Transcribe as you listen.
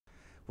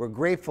We're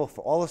grateful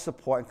for all the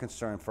support and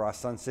concern for our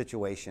son's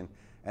situation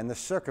and the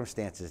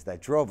circumstances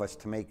that drove us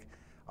to make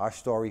our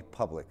story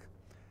public.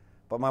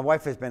 But my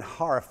wife has been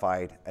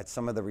horrified at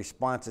some of the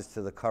responses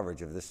to the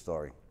coverage of this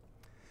story.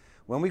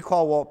 When we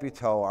called Walt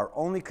Buteau, our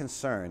only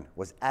concern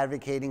was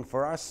advocating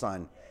for our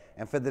son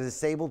and for the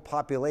disabled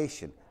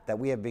population that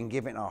we have been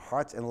giving our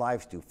hearts and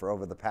lives to for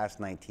over the past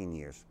 19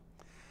 years.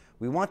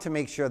 We want to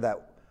make sure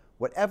that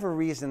whatever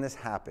reason this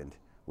happened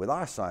with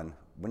our son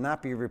would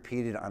not be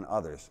repeated on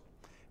others.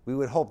 We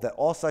would hope that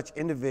all such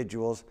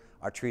individuals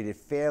are treated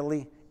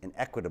fairly and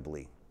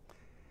equitably.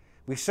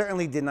 We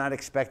certainly did not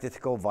expect it to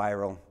go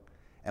viral,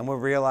 and we're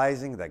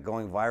realizing that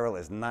going viral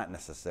is not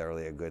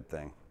necessarily a good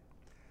thing.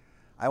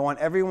 I want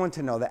everyone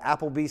to know that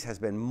Applebee's has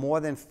been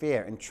more than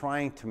fair in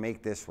trying to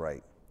make this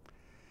right.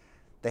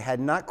 They had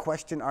not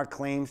questioned our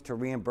claims to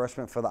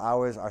reimbursement for the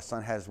hours our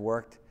son has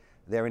worked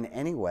there in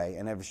any way,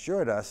 and have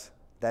assured us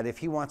that if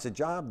he wants a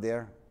job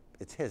there,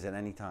 it's his at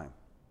any time.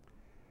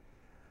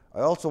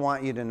 I also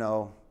want you to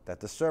know that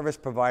the service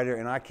provider,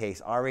 in our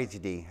case,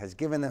 RHD, has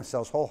given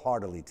themselves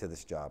wholeheartedly to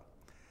this job.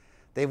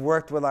 They've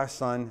worked with our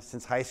son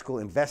since high school,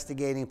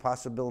 investigating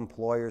possible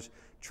employers,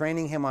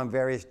 training him on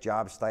various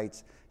job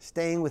sites,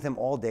 staying with him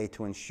all day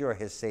to ensure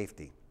his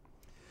safety.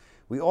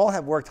 We all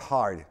have worked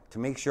hard to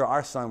make sure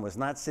our son was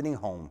not sitting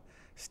home,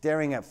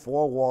 staring at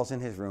four walls in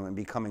his room and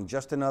becoming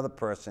just another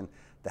person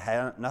that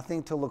had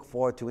nothing to look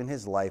forward to in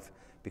his life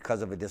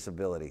because of a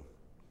disability.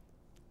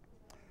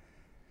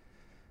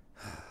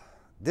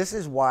 This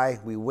is why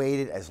we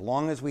waited as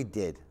long as we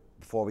did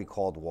before we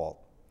called Walt.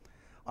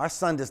 Our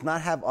son does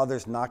not have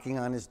others knocking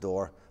on his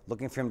door,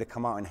 looking for him to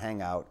come out and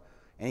hang out,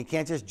 and he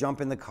can't just jump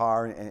in the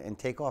car and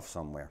take off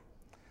somewhere.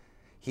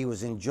 He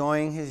was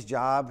enjoying his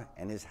job,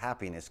 and his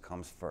happiness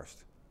comes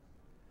first.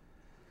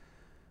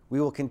 We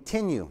will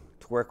continue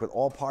to work with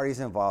all parties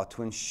involved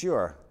to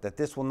ensure that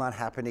this will not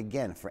happen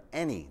again for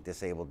any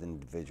disabled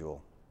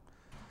individual.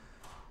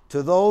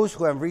 To those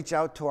who have reached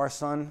out to our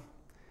son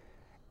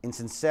in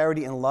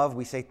sincerity and love,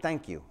 we say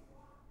thank you.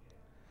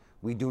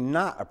 We do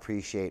not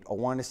appreciate or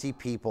want to see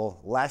people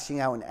lashing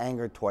out in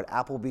anger toward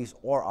Applebee's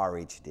or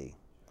RHD.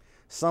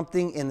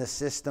 Something in the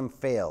system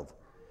failed,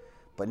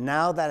 but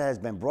now that it has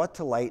been brought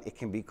to light, it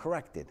can be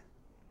corrected.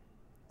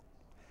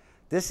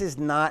 This is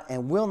not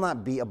and will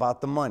not be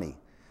about the money,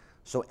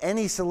 so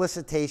any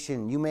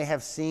solicitation you may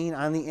have seen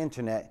on the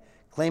internet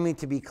claiming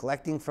to be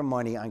collecting for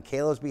money on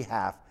Caleb's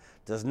behalf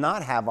does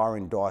not have our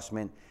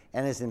endorsement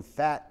and is in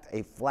fact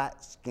a flat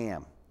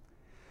scam.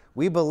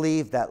 We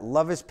believe that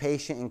love is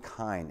patient and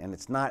kind, and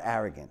it's not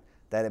arrogant,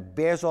 that it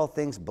bears all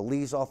things,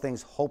 believes all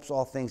things, hopes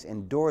all things,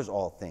 endures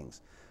all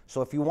things.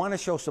 So if you want to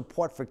show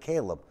support for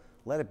Caleb,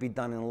 let it be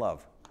done in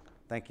love.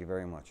 Thank you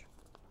very much.